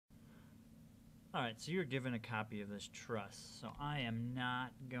Alright, so you're given a copy of this truss. So I am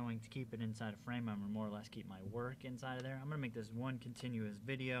not going to keep it inside a frame. I'm going to more or less keep my work inside of there. I'm going to make this one continuous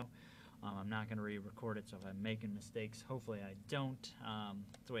video. I'm not going to re-record it, so if I'm making mistakes, hopefully I don't.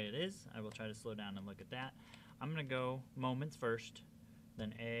 That's the way it is. I will try to slow down and look at that. I'm going to go moments first,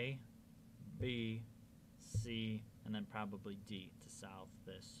 then A, B, C, and then probably D to solve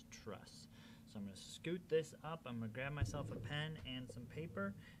this truss. So I'm going to scoot this up, I'm going to grab myself a pen and some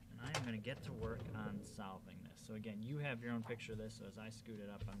paper, and I am going to get to work on solving this. So again, you have your own picture of this, so as I scoot it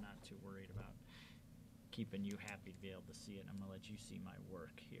up, I'm not too worried about keeping you happy to be able to see it. I'm going to let you see my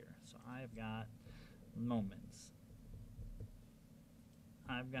work here. So I've got moments.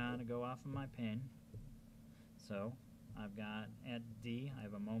 I've got to go off of my pen. So I've got at D, I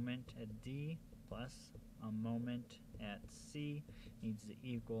have a moment at D plus a moment at C needs to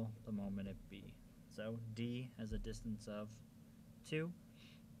equal the moment at B. So D has a distance of 2.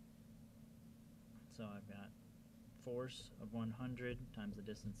 So I've got force of 100 times the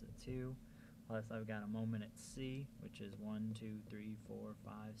distance at 2, plus I've got a moment at C, which is 1, 2, 3, 4,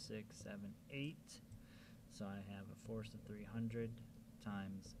 5, 6, 7, 8. So I have a force of 300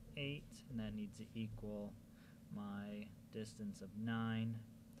 times 8, and that needs to equal my distance of 9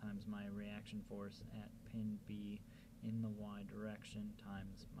 times my reaction force at pin B in the Y direction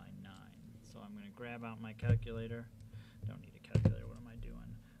times my 9. So I'm going to grab out my calculator. Don't need a calculator, what am I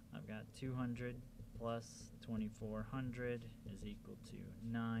doing? I've got 200 plus 2400 is equal to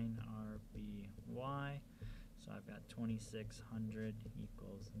 9 RBY. So I've got 2600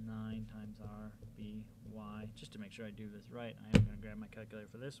 equals 9 times RBY. Just to make sure I do this right, I am going to grab my calculator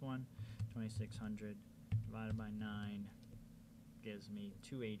for this one. 2600 divided by 9 gives me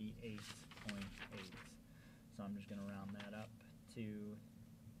 288.8. So I'm just going to round that up to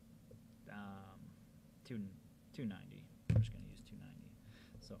 290. I'm just going to use 290.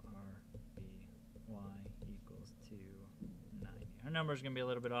 So RBY equals 290. Our number is going to be a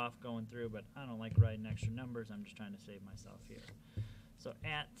little bit off going through, but I don't like writing extra numbers. I'm just trying to save myself here. So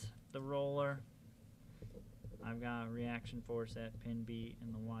at the roller, I've got reaction force at pin B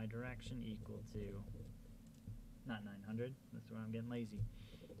in the Y direction equal to, not 900, that's where I'm getting lazy,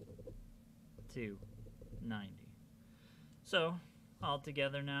 290. So, all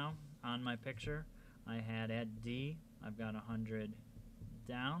together now, on my picture, I had at D, I've got 100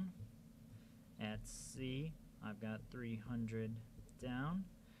 down. At C, I've got 300 down.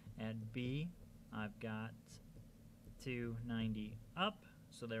 At B, I've got 290 up.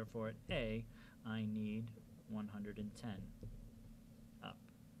 So therefore at A, I need 110 up.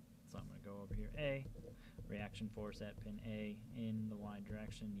 So I'm going to go over here, A, reaction force at pin A in the Y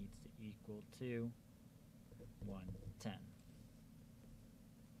direction needs to equal to 110.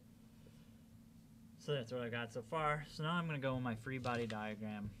 So that's what I got so far. So now I'm going to go in my free body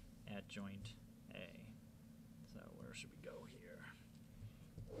diagram at joint A. So where should we go here?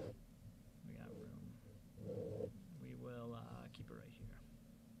 We got room. We will keep it right here.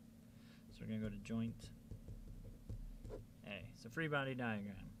 So we're going to go to joint A. So free body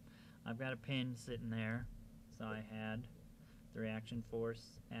diagram. I've got a pin sitting there. So I had the reaction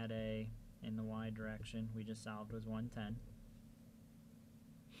force at A in the Y direction we just solved was 110.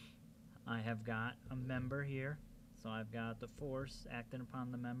 I have got a member here. So I've got the force acting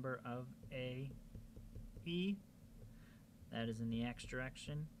upon the member of AE. That is in the X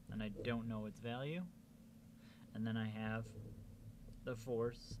direction, and I don't know its value. And then I have the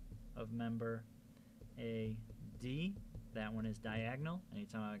force of member AD. That one is diagonal.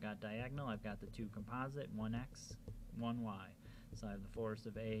 Anytime I've got diagonal, I've got the two composite, 1x, 1y. So I have the force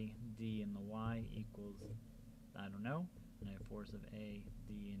of AD in the y equals, I don't know. And I have force of AD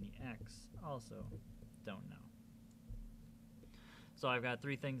in the x, also don't know. So I've got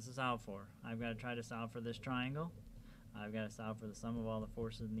three things to solve for. I've got to try to solve for this triangle. I've got to solve for the sum of all the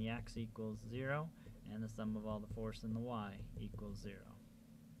forces in the x equals 0, and the sum of all the force in the y equals 0.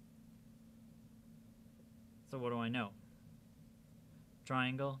 So what do I know?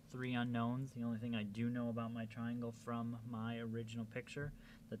 Triangle, 3 unknowns. The only thing I do know about my triangle from my original picture,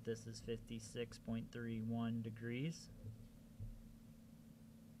 that this is 56.31 degrees.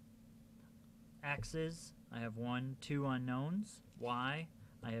 X's, I have 2 unknowns. Y,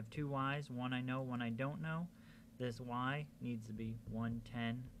 I have 2 y's, one I know, one I don't know. This y needs to be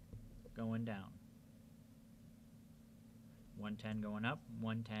 110 going down. 110 going up,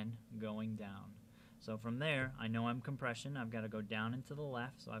 110 going down. So from there, I know I'm compression. I've got to go down and to the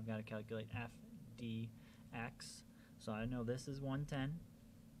left, so I've got to calculate FDX. So I know this is 110.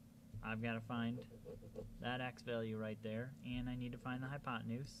 I've got to find that x value right there, and I need to find the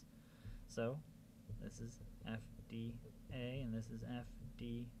hypotenuse. So this is FDA, and this is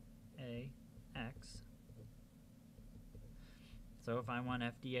FDA. x. So if I want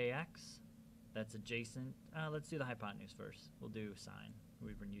f dAx, that's adjacent. Let's do the hypotenuse first. We'll do sine.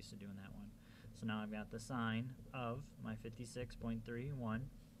 We've been used to doing that one. So now I've got the sine of my 56.31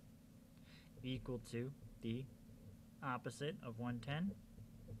 equal to the opposite of 110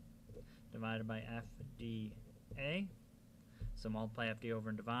 divided by f dA. So multiply FD over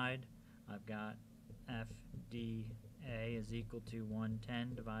and divide. I've got FDA is equal to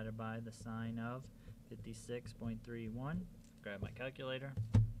 110 divided by the sine of 56.31. Grab my calculator.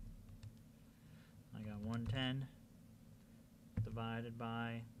 I got 110 divided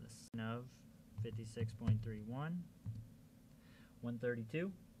by the sine of 56.31.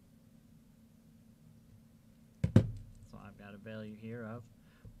 132. So I've got a value here of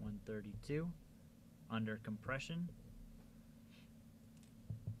 132 under compression.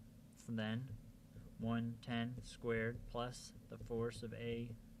 So then 110 squared plus the force of A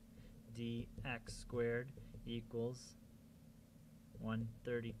dx squared equals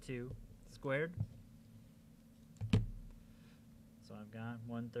 132 squared. So I've got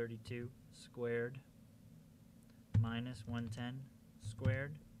 132 squared minus 110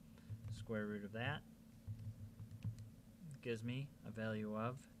 squared. Square root of that gives me a value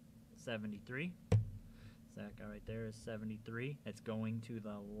of 73. So that guy right there is 73. It's going to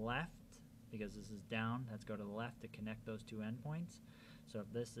the left because this is down. Let's go to the left to connect those two endpoints. So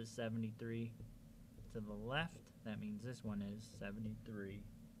if this is 73 to the left, that means this one is 73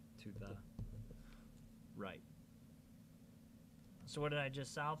 to the right. So what did I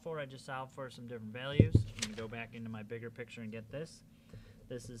just solve for? I just solved for some different values. I'm going to go back into my bigger picture and get this.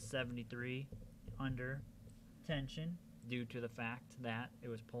 This is 73 under tension due to the fact that it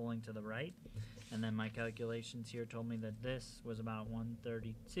was pulling to the right. And then my calculations here told me that this was about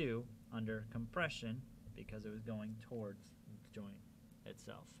 132 under compression because it was going towards the joint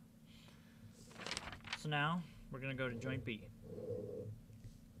itself. So now we're going to go to joint B.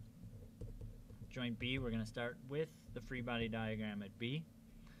 Joint B, we're going to start with the free body diagram at B.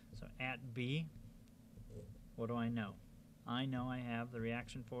 So at B, what do I know? I know I have the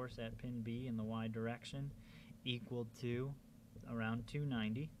reaction force at pin B in the y direction equal to around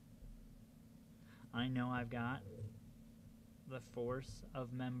 290. I know I've got the force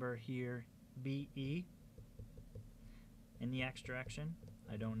of member here BE in the x direction.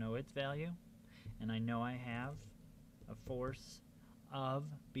 I don't know its value. And I know I have a force of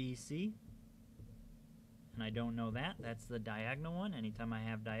BC. And I don't know that. That's the diagonal one. Anytime I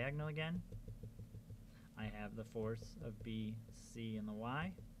have diagonal again, I have the force of BC in the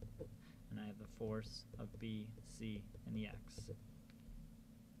y. And I have the force of BC in the x.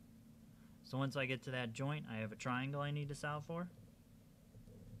 So once I get to that joint, I have a triangle I need to solve for.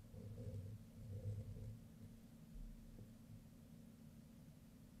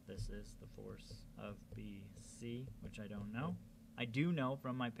 This is the force of BC, which I don't know. I do know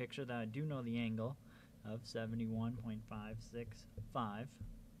from my picture that I do know the angle of 71.565.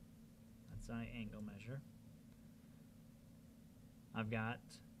 That's my angle measure. I've got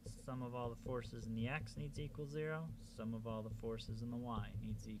sum of all the forces in the x needs to equal 0. Sum of all the forces in the y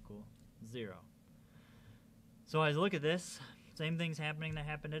needs to equal 0. So as I look at this, same thing's happening that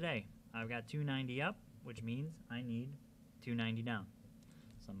happened today. I've got 290 up, which means I need 290 down.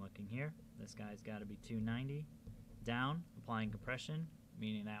 So I'm looking here. This guy's got to be 290 down, applying compression,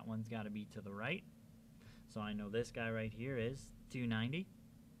 meaning that one's got to be to the right. So I know this guy right here is 290.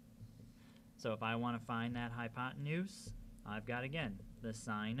 So if I want to find that hypotenuse, I've got, again, the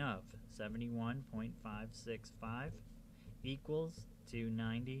sine of 71.565 equals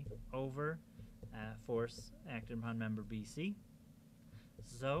 290 over force acted upon member BC.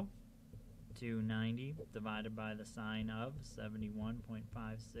 So 290 divided by the sine of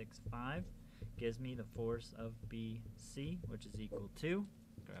 71.565 gives me the force of BC, which is equal to,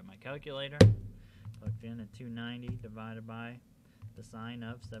 grab my calculator, plugged in at 290 divided by the sine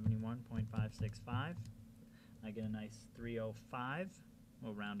of 71.565. I get a nice 305.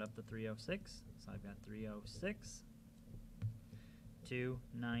 We'll round up to 306. So I've got 306.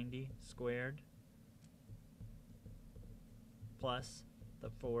 290 squared plus the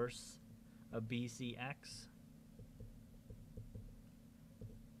force of BCX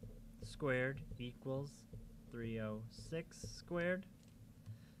squared equals 306 squared.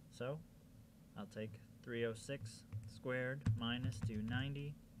 So I'll take 306 squared minus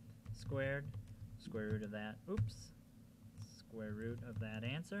 290 squared, square root of that, square root of that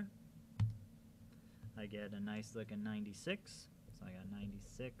answer. I get a nice looking 96. So I got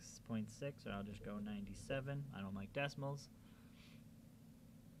 96.6, or I'll just go 97. I don't like decimals.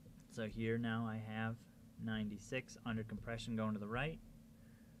 So here now I have 96 under compression going to the right.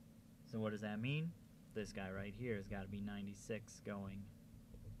 So what does that mean? This guy right here has got to be 96 going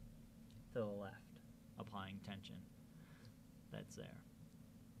to the left, applying tension. That's there.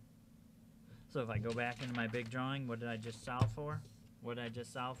 So if I go back into my big drawing, what did I just solve for? What did I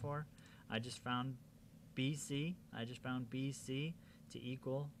just solve for? I just found BC. I just found BC to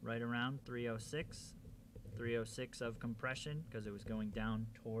equal right around 306. 306 of compression because it was going down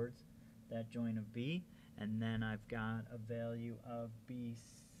towards that joint of B. And then I've got a value of B,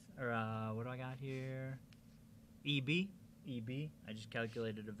 or what do I got here? EB. EB. I just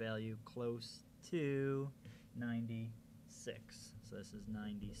calculated a value close to 96. So this is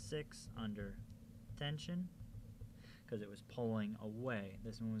 96 under tension because it was pulling away.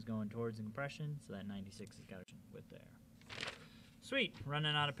 This one was going towards the compression, so that 96 has got to with there. Sweet.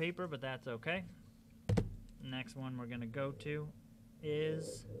 Running out of paper, but that's okay. Next one we're going to go to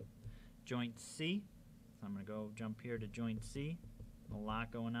is joint C. So I'm going to go jump here to joint C. A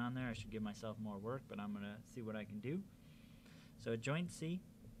lot going on there. I should give myself more work, but I'm going to see what I can do. So at joint C,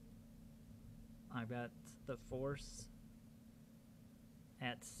 I've got the force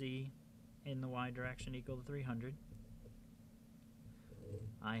at C in the y direction equal to 300.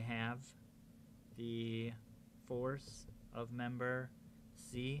 I have the force of member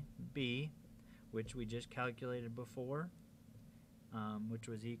CB, which we just calculated before, which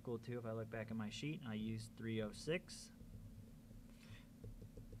was equal to, if I look back at my sheet, I used 306.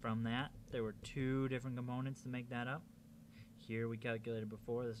 From that, there were two different components to make that up. Here we calculated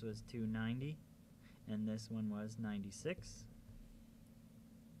before, this was 290, and this one was 96.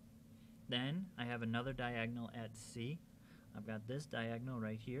 Then I have another diagonal at C. I've got this diagonal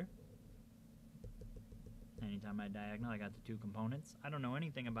right here. Anytime I diagonal, I got the two components. I don't know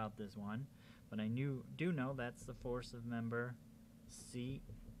anything about this one, but I do know that's the force of member CE.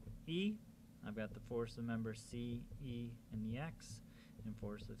 I've got the force of member CE in the X and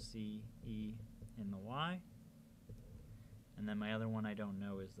force of CE in the Y. And then my other one I don't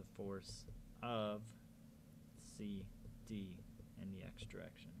know is the force of CD in the X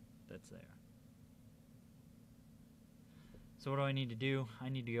direction. That's there. So what do I need to do? I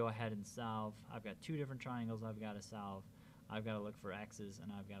need to go ahead and solve. I've got two different triangles I've got to solve. I've got to look for X's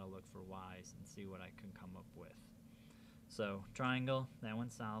and I've got to look for Y's and see what I can come up with. So triangle, that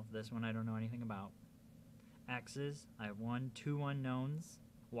one's solved. This one I don't know anything about. X's, I have two unknowns.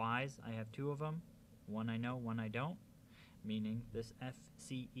 Y's, I have two of them. One I know, one I don't. Meaning this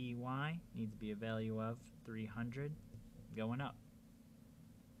FCEY needs to be a value of 300 going up.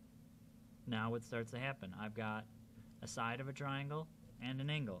 Now what starts to happen? I've got a side of a triangle and an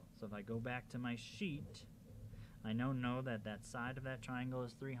angle. So if I go back to my sheet, I know that that side of that triangle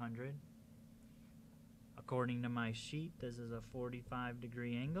is 300. According to my sheet, this is a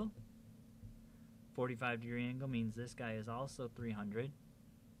 45-degree angle. 45-degree angle means this guy is also 300.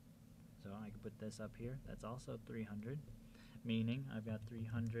 So I can put this up here. That's also 300. Meaning I've got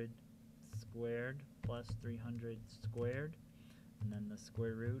 300 squared plus 300 squared. And then the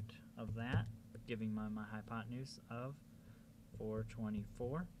square root of that, giving my hypotenuse of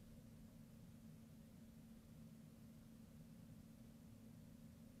 424.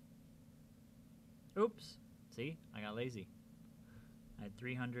 Oops. See? I got lazy. I had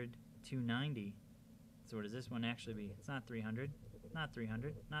 300, 290. So what does this one actually be? It's not 300. Not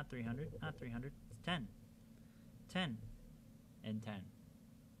 300. Not 300. Not 300. It's 10. 10 and 10.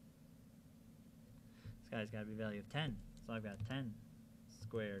 This guy's got to be a value of 10. So I've got 10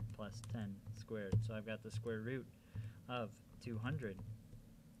 squared plus 10 squared. So I've got the square root of 200.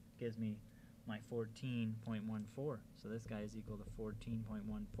 Gives me my 14.14. So this guy is equal to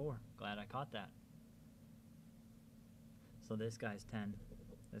 14.14. Glad I caught that. So this guy's 10.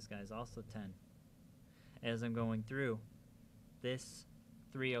 This guy's also 10. As I'm going through, this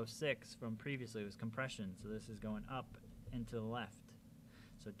 306 from previously was compression. So this is going up and to the left.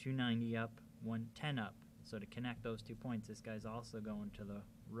 So 290 up, 110 up. So to connect those 2 points, this guy's also going to the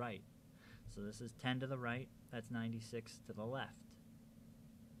right. So this is 10 to the right. That's 96 to the left.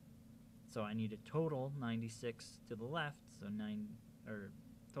 So I need a total 96 to the left. So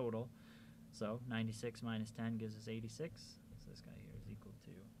total. So 96 minus 10 gives us 86. So this guy here is equal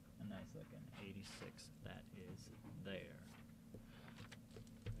to a nice looking 86. That is there.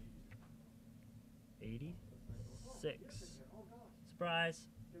 86. Surprise.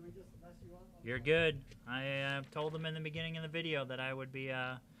 You're good. I told them in the beginning of the video that I would be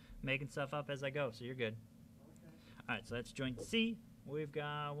making stuff up as I go, so you're good. Alright, so that's joint C. We've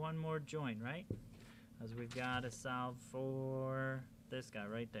got one more joint, right? Because we've got to solve for this guy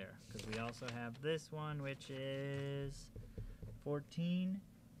right there. Because we also have this one, which is 14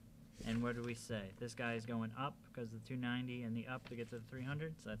 And what do we say? This guy is going up because the 290 and the up to get to the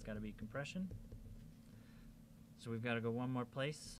 300, so that's got to be compression. So we've got to go one more place.